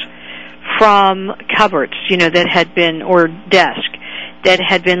drawers from cupboards, that had been, or desk, that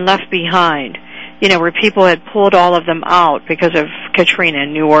had been left behind, where people had pulled all of them out because of Katrina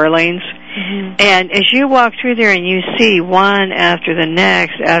in New Orleans. Mm-hmm. And as you walk through there and you see one after the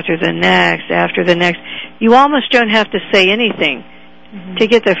next, after the next, after the next, you almost don't have to say anything to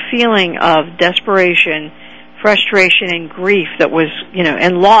get the feeling of desperation, frustration, and grief that was,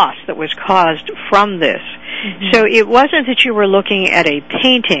 and loss that was caused from this. Mm-hmm. So it wasn't that you were looking at a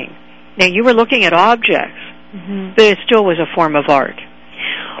painting. Now, you were looking at objects, but it still was a form of art.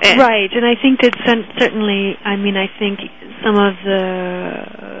 Right, and I think that certainly, I think some of the,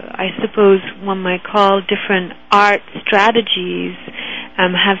 I suppose one might call different art strategies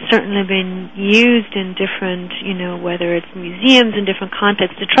have certainly been used in different, whether it's museums in different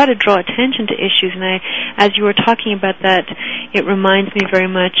contexts, to try to draw attention to issues. And as you were talking about that, it reminds me very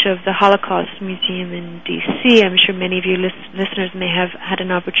much of the Holocaust Museum in D.C. I'm sure many of you listeners may have had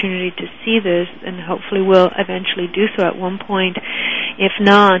an opportunity to see this, and hopefully will eventually do so at one point. If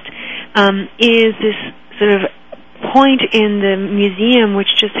not, is this sort of point in the museum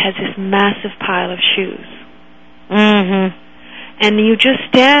which just has this massive pile of shoes. Mm-hmm. And you just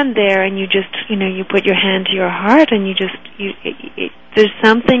stand there and you just, you put your hand to your heart and there's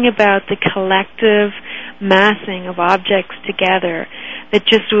something about the collective massing of objects together that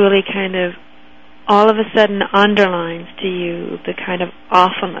just really kind of all of a sudden underlines to you the kind of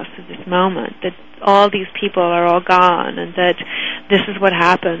awfulness of this moment, that all these people are all gone and that this is what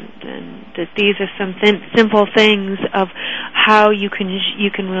happened, and that these are some simple things of how you can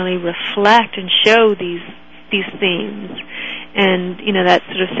really reflect and show these themes. And, that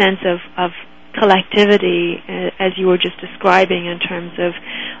sort of sense of collectivity, as you were just describing, in terms of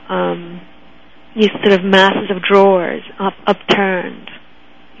these sort of masses of drawers upturned,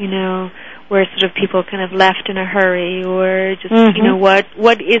 where sort of people kind of left in a hurry, or just,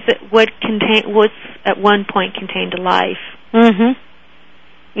 what is it, what's at one point contained a life. Mm-hmm.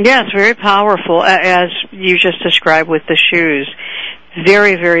 Yeah, it's very powerful, as you just described with the shoes.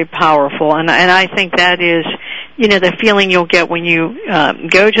 Very, very powerful, and I think that is, the feeling you'll get when you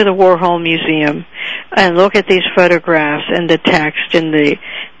go to the Warhol Museum and look at these photographs and the text and the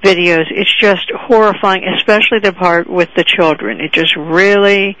videos. It's just horrifying, especially the part with the children. It just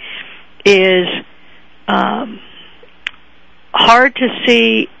really is hard to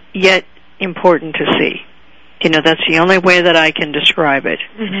see, yet important to see. That's the only way that I can describe it.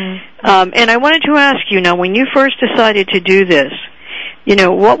 Mm-hmm. And I wanted to ask you, now, when you first decided to do this,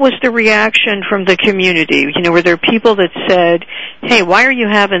 what was the reaction from the community? Were there people that said, hey, why are you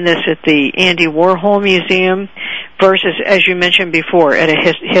having this at the Andy Warhol Museum versus, as you mentioned before, at a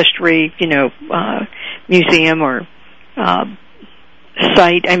history, museum or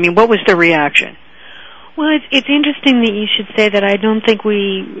site? I mean, what was the reaction? Well, it's interesting that you should say that. I don't think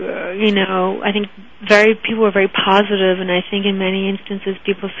I think people were very positive, and I think in many instances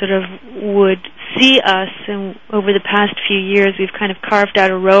people sort of would see us, and over the past few years we've kind of carved out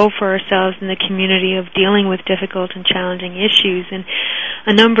a role for ourselves in the community of dealing with difficult and challenging issues. And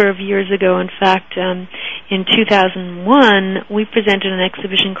a number of years ago, in fact, in 2001, we presented an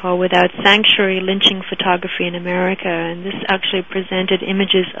exhibition called Without Sanctuary, Lynching Photography in America, and this actually presented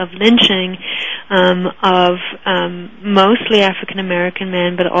images of lynching of mostly African American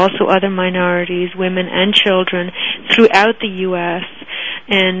men, but also other minorities, women and children throughout the U.S.,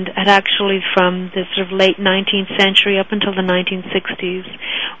 and actually from the sort of late 19th century up until the 1960s,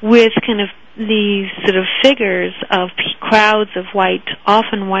 with kind of these sort of figures of crowds of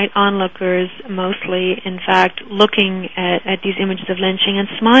often white onlookers, mostly, in fact, looking at these images of lynching and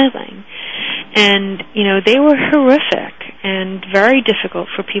smiling. And, they were horrific and very difficult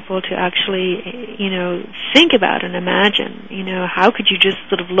for people to actually, think about and imagine. How could you just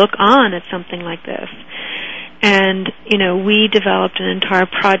sort of look on at something like this? And, we developed an entire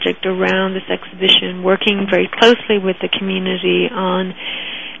project around this exhibition, working very closely with the community on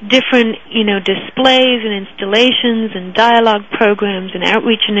different, displays and installations and dialogue programs and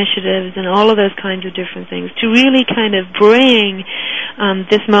outreach initiatives and all of those kinds of different things to really kind of bring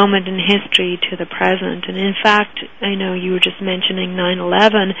this moment in history to the present. And in fact, I know you were just mentioning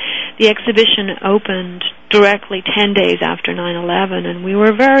 9/11. The exhibition opened directly 10 days after 9/11, and we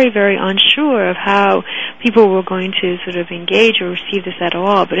were very, very unsure of how people were going to sort of engage or receive this at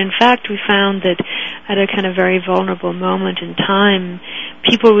all. But in fact, we found that at a kind of very vulnerable moment in time,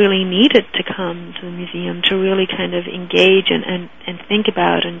 people really needed to come to the museum to really kind of engage and think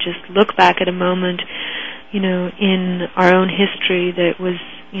about and just look back at a moment, in our own history that was,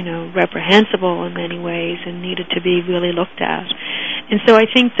 reprehensible in many ways and needed to be really looked at. And so I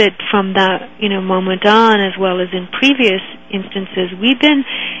think that from that, moment on, as well as in previous instances, we've been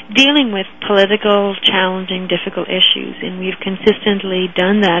dealing with political, challenging, difficult issues, and we've consistently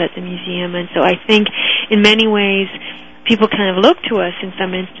done that at the museum. And so I think in many ways people kind of look to us in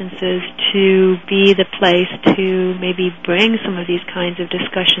some instances to be the place to maybe bring some of these kinds of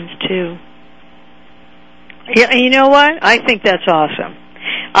discussions to. Yeah, you know what? I think that's awesome.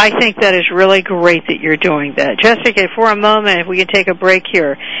 I think that is really great that you're doing that. Jessica, for a moment, if we can take a break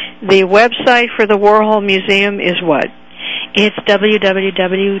here. The website for the Warhol Museum is what? It's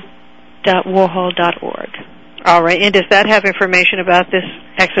www.warhol.org. All right, and does that have information about this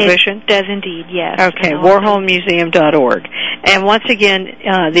exhibition? It does indeed, yes. Okay, warholmuseum.org. And once again,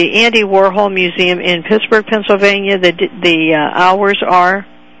 the Andy Warhol Museum in Pittsburgh, Pennsylvania, the hours are?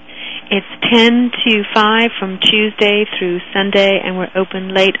 It's 10 to 5 from Tuesday through Sunday, and we're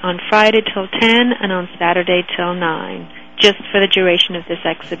open late on Friday till 10 and on Saturday till 9, just for the duration of this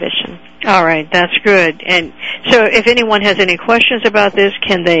exhibition. All right, that's good. And so if anyone has any questions about this,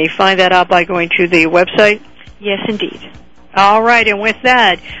 can they find that out by going to the website? Yes, indeed. All right, and with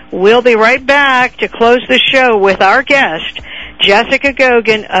that, we'll be right back to close the show with our guest, Jessica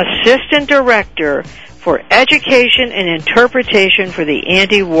Gogan, Assistant Director for Education and Interpretation for the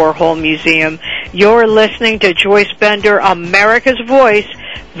Andy Warhol Museum. You're listening to Joyce Bender, America's Voice,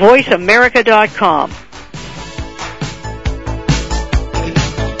 voiceamerica.com.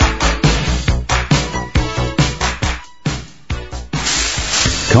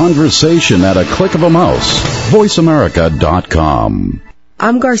 Conversation at a click of a mouse. VoiceAmerica.com.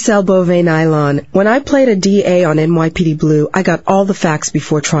 I'm Garcelle Beauvais-Nylon. When I played a DA on NYPD Blue, I got all the facts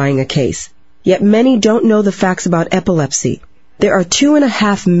before trying a case. Yet many don't know the facts about epilepsy. There are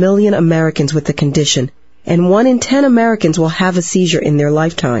 2.5 million Americans with the condition, and 1 in 10 Americans will have a seizure in their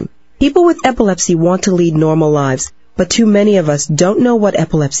lifetime. People with epilepsy want to lead normal lives, but too many of us don't know what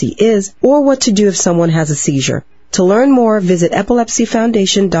epilepsy is or what to do if someone has a seizure. To learn more, visit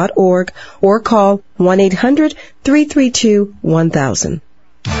epilepsyfoundation.org or call 1-800-332-1000.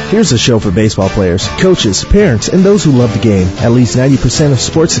 Here's a show for baseball players, coaches, parents, and those who love the game. At least 90% of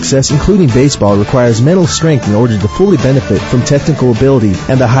sports success, including baseball, requires mental strength in order to fully benefit from technical ability.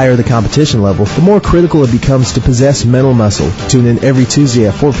 And the higher the competition level, the more critical it becomes to possess mental muscle. Tune in every Tuesday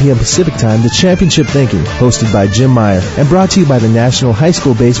at 4 p.m. Pacific Time to Championship Thinking, hosted by Jim Meyer, and brought to you by the National High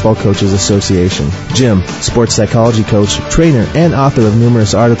School Baseball Coaches Association. Jim, sports psychology coach, trainer, and author of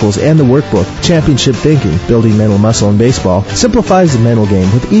numerous articles and the workbook, Championship Thinking, Building Mental Muscle in Baseball, simplifies the mental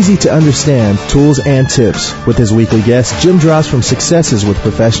game with easy-to-understand tools and tips. With his weekly guests, Jim draws from successes with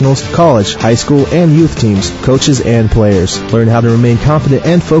professionals, college, high school, and youth teams, coaches, and players. Learn how to remain confident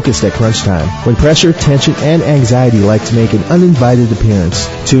and focused at crunch time, when pressure, tension, and anxiety like to make an uninvited appearance.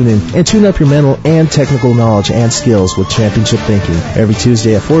 Tune in and tune up your mental and technical knowledge and skills with Championship Thinking every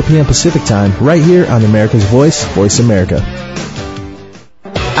Tuesday at 4 p.m. Pacific Time, right here on America's Voice, Voice America.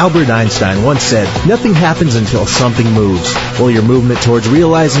 Albert Einstein once said, "Nothing happens until something moves." Well, your movement towards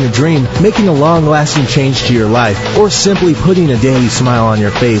realizing a dream, making a long-lasting change to your life, or simply putting a daily smile on your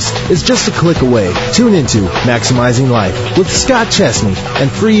face is just a click away. Tune into Maximizing Life with Scott Chesney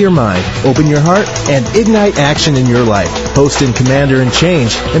and free your mind, open your heart, and ignite action in your life. Host and commander in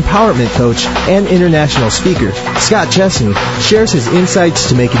change, empowerment coach, and international speaker, Scott Chesney shares his insights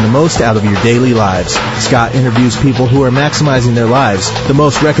to making the most out of your daily lives. Scott interviews people who are maximizing their lives, the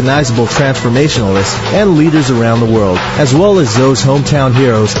most recognizable transformationalists and leaders around the world, as well as those hometown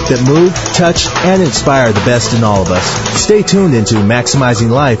heroes that move, touch, and inspire the best in all of us. Stay tuned into Maximizing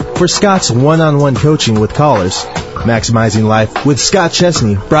Life for Scott's one-on-one coaching with callers. Maximizing Life with Scott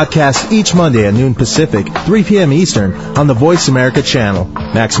Chesney broadcasts each Monday at noon Pacific, 3 p.m. Eastern on the Voice America channel.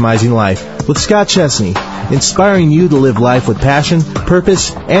 Maximizing Life with Scott Chesney, inspiring you to live life with passion,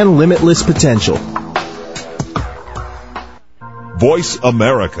 purpose, and limitless potential.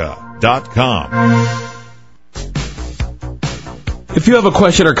 VoiceAmerica.com. If you have a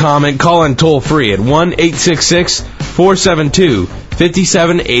question or comment, call in toll-free at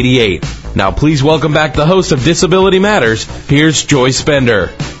 1-866-472-5788. Now, please welcome back the host of Disability Matters. Here's Joyce Bender.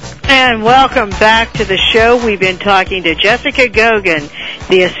 And welcome back to the show. We've been talking to Jessica Gogan,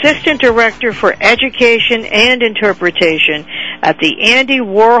 the Assistant Director for Education and Interpretation at the Andy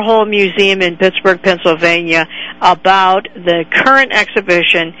Warhol Museum in Pittsburgh, Pennsylvania, about the current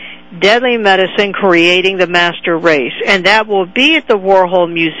exhibition, Deadly Medicine, Creating the Master Race. And that will be at the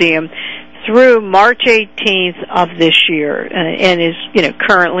Warhol Museum through March 18th of this year, and is,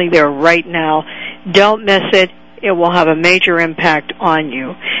 currently there right now. Don't miss it. It will have a major impact on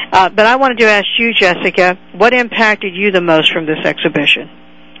you. But I wanted to ask you, Jessica, what impacted you the most from this exhibition?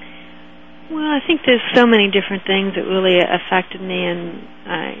 Well, I think there's so many different things that really affected me, and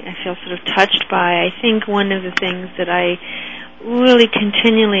I feel sort of touched by. I think one of the things that I really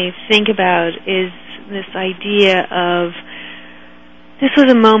continually think about is this idea of this was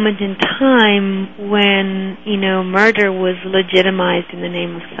a moment in time when, murder was legitimized in the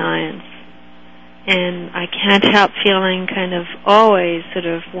name of science. And I can't help feeling kind of always sort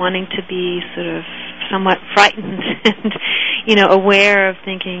of wanting to be sort of somewhat frightened and, aware of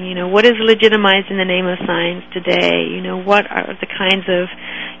thinking, what is legitimized in the name of science today? What are the kinds of,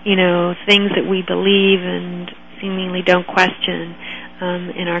 things that we believe and seemingly don't question?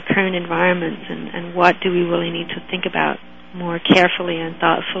 in our current environments, and what do we really need to think about more carefully and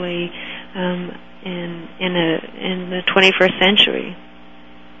thoughtfully in the 21st century.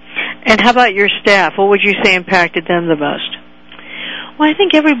 And how about your staff? What would you say impacted them the most? Well, I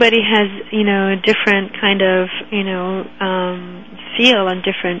think everybody has, a different kind of, feel on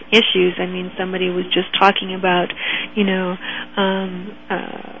different issues. I mean, somebody was just talking about,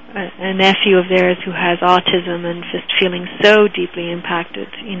 a nephew of theirs who has autism and just feeling so deeply impacted,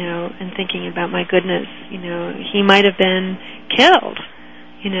 and thinking about, my goodness, he might have been killed,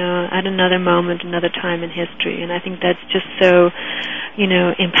 at another moment, another time in history. And I think that's just so,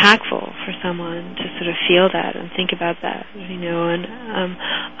 impactful for someone to sort of feel that and think about that, and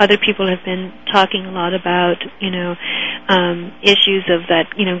other people have been talking a lot about, issues of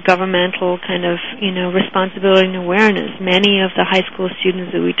that, governmental kind of, responsibility and awareness. Many of the high school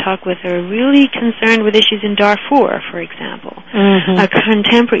students that we talk with are really concerned with issues in Darfur, for example, a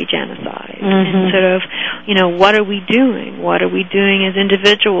contemporary genocide, and sort of, what are we doing? What are we doing as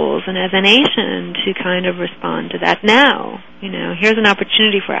individuals and as a nation to kind of respond to that now? Here's an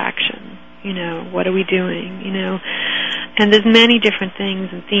opportunity for action. What are we doing? And there's many different things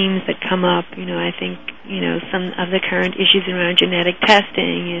and themes that come up. I think, some of the current issues around genetic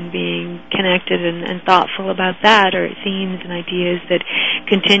testing and being connected and thoughtful about that are themes and ideas that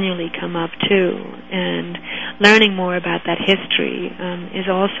continually come up too. And learning more about that history is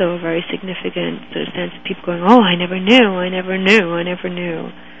also a very significant sort of sense of people going, oh, I never knew.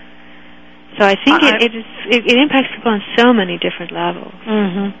 So I think it impacts people on so many different levels.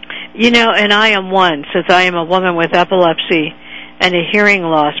 And I am one, since I am a woman with epilepsy and a hearing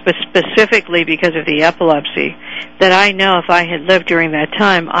loss, but specifically because of the epilepsy, that I know if I had lived during that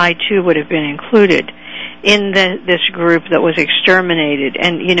time, I too would have been included in this group that was exterminated.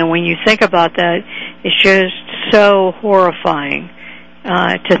 And, when you think about that, it's just so horrifying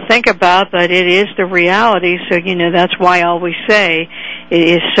to think about, but it is the reality. So, that's why I always say it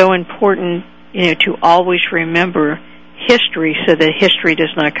is so important, to always remember history so that history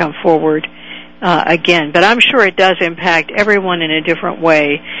does not come forward again. But I'm sure it does impact everyone in a different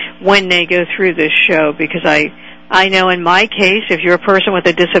way when they go through this show, because I know in my case, if you're a person with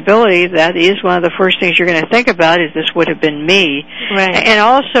a disability, that is one of the first things you're going to think about is this would have been me. Right. And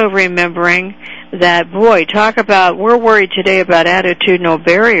also remembering that, boy, talk about, we're worried today about attitudinal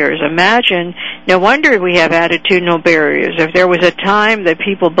barriers. Imagine, no wonder we have attitudinal barriers. If there was a time that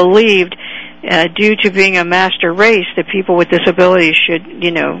people believed, due to being a master race, that people with disabilities should,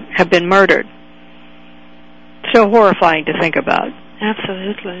 have been murdered. So horrifying to think about.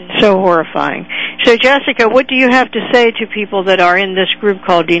 Absolutely. So horrifying. So, Jessica, what do you have to say to people that are in this group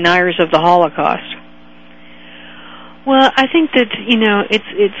called Deniers of the Holocaust? Well, I think that,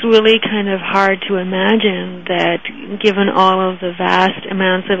 it's really kind of hard to imagine that given all of the vast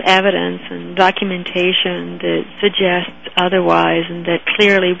amounts of evidence and documentation that suggests otherwise and that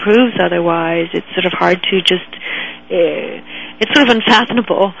clearly proves otherwise, it's sort of hard to just, it's sort of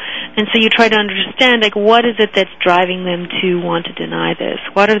unfathomable. And so you try to understand, what is it that's driving them to want to deny this?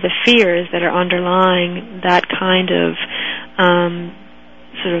 What are the fears that are underlying that kind of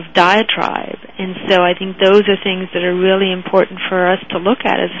sort of diatribe? And so I think those are things that are really important for us to look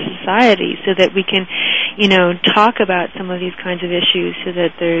at as a society so that we can, talk about some of these kinds of issues so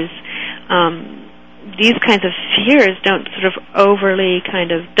that there's these kinds of fears don't sort of overly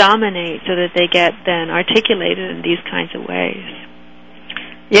kind of dominate so that they get then articulated in these kinds of ways.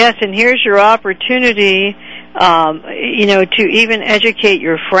 Yes, and here's your opportunity, to even educate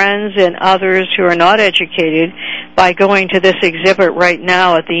your friends and others who are not educated by going to this exhibit right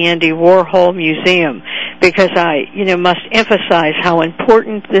now at the Andy Warhol Museum, because I, must emphasize how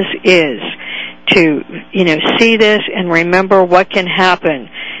important this is to, see this and remember what can happen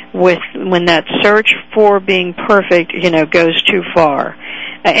when that search for being perfect, goes too far.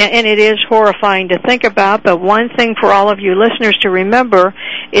 And it is horrifying to think about, but one thing for all of you listeners to remember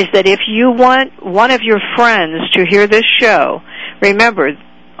is that if you want one of your friends to hear this show, remember,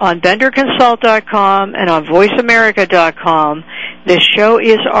 on BenderConsult.com and on VoiceAmerica.com, this show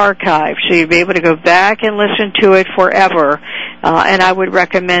is archived, so you'll be able to go back and listen to it forever. And I would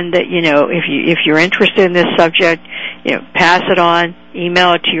recommend that, if you're interested in this subject, pass it on,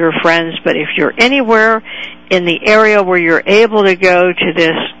 email it to your friends. But if you're anywhere in the area where you're able to go to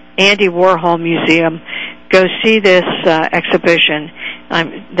this Andy Warhol Museum, go see this exhibition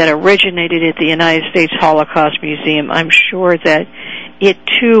that originated at the United States Holocaust Museum. I'm sure that it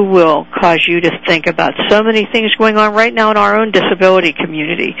too will cause you to think about so many things going on right now in our own disability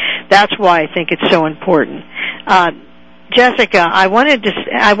community. That's why I think it's so important. Jessica, I wanted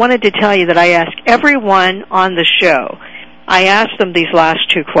to tell you that I ask everyone on the show I asked them these last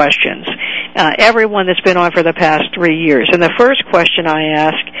two questions. Everyone that's been on for the past 3 years. And the first question I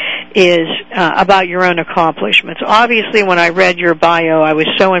ask is about your own accomplishments. Obviously, when I read your bio, I was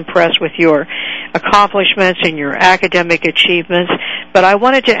so impressed with your accomplishments and your academic achievements. But I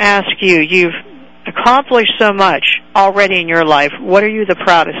wanted to ask you, you've accomplished so much already in your life. What are you the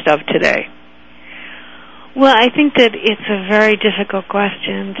proudest of today? Well, I think that it's a very difficult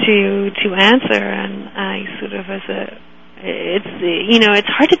question to answer, and I sort of it's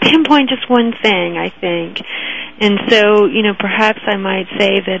hard to pinpoint just one thing, I think. And so, perhaps I might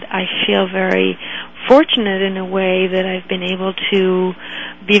say that I feel very fortunate in a way that I've been able to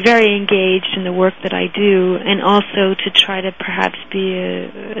be very engaged in the work that I do, and also to try to perhaps be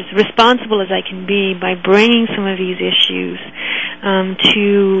as responsible as I can be by bringing some of these issues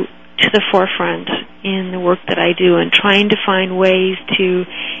to the forefront in the work that I do, and trying to find ways to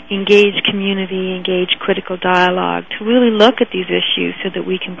engage community, engage critical dialogue, to really look at these issues so that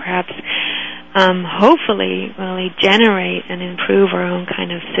we can perhaps hopefully really generate and improve our own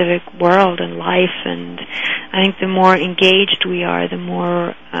kind of civic world and life. And I think the more engaged we are, the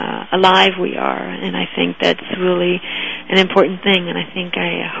more alive we are, and I think that's really an important thing, and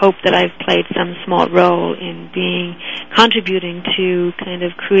I hope that I've played some small role in contributing to kind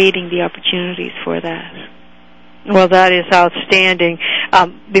of creating the opportunities for that. Well, that is outstanding.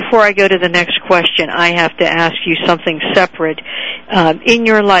 Before I go to the next question, I have to ask you something separate. In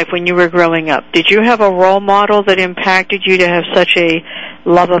your life when you were growing up, did you have a role model that impacted you to have such a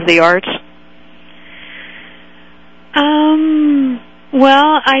love of the arts?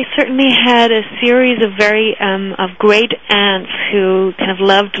 Well, I certainly had a series of of great aunts who kind of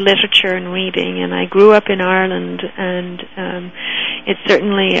loved literature and reading, and I grew up in Ireland, and it's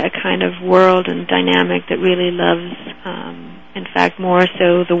certainly a kind of world and dynamic that really loves, in fact, more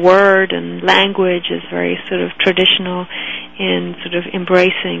so the word and language is very sort of traditional in sort of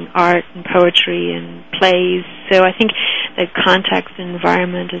embracing art and poetry and plays. So I think the context and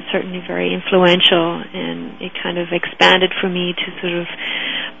environment is certainly very influential, and it kind of expanded for me to sort of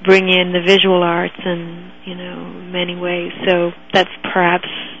bring in the visual arts in, many ways. So that's perhaps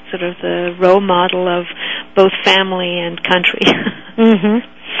sort of the role model of both family and country. Mm-hmm.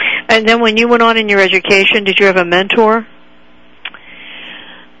 And then when you went on in your education, did you have a mentor?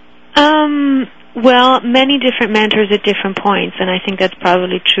 Well, many different mentors at different points, and I think that's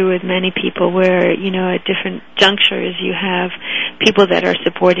probably true with many people where, at different junctures you have people that are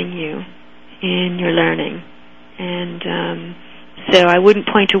supporting you in your learning. And so I wouldn't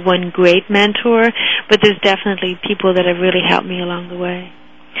point to one great mentor, but there's definitely people that have really helped me along the way.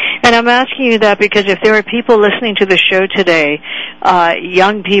 And I'm asking you that because if there are people listening to the show today,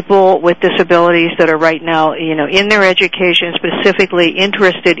 young people with disabilities that are right now, in their education, specifically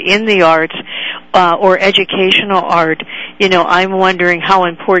interested in the arts or educational art, I'm wondering how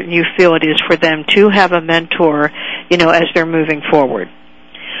important you feel it is for them to have a mentor, as they're moving forward.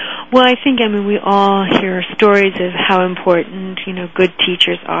 Well, I think, we all hear stories of how important, good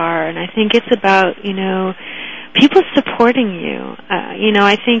teachers are, and I think it's about, people supporting you.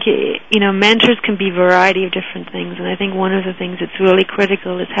 I think, mentors can be a variety of different things, and I think one of the things that's really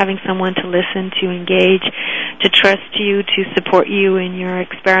critical is having someone to listen, to engage, to trust you, to support you in your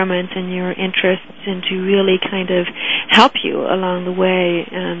experiments and your interests, and to really kind of help you along the way.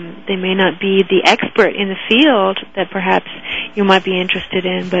 They may not be the expert in the field that perhaps you might be interested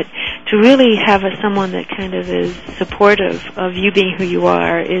in, but to really have someone that kind of is supportive of you being who you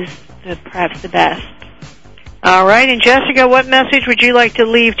are is perhaps the best. All right, and Jessica, what message would you like to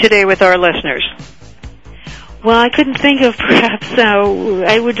leave today with our listeners? Well, I couldn't think of perhaps,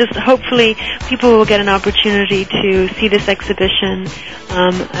 I would just, hopefully, people will get an opportunity to see this exhibition.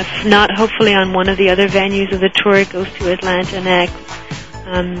 If not, hopefully on one of the other venues of the tour, it goes to Atlanta next.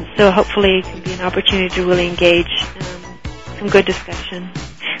 So hopefully it can be an opportunity to really engage some good discussion.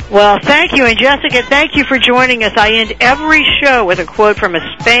 Well, thank you. And Jessica, thank you for joining us. I end every show with a quote from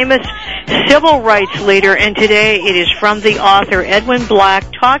a famous civil rights leader, and today it is from the author Edwin Black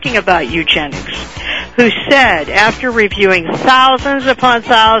talking about eugenics, who said, after reviewing thousands upon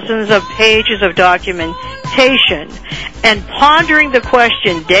thousands of pages of documentation and pondering the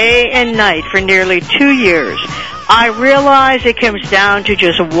question day and night for nearly 2 years, I realized it comes down to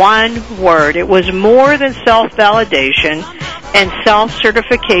just one word. It was more than self-validation and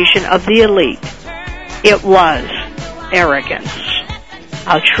self-certification of the elite. It was arrogance.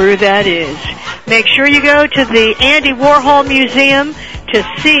 How true that is. Make sure you go to the Andy Warhol Museum to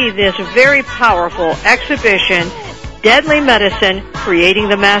see this very powerful exhibition, Deadly Medicine, Creating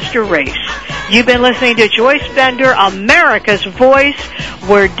the Master Race. You've been listening to Joyce Bender, America's Voice,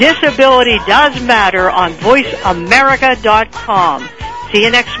 where disability does matter, on voiceamerica.com. See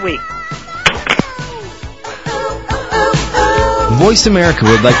you next week. Voice America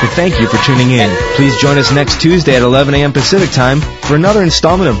would like to thank you for tuning in. Please join us next Tuesday at 11 a.m. Pacific Time for another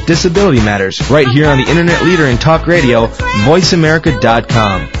installment of Disability Matters, right here on the Internet leader in talk radio,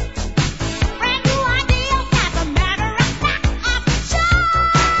 voiceamerica.com.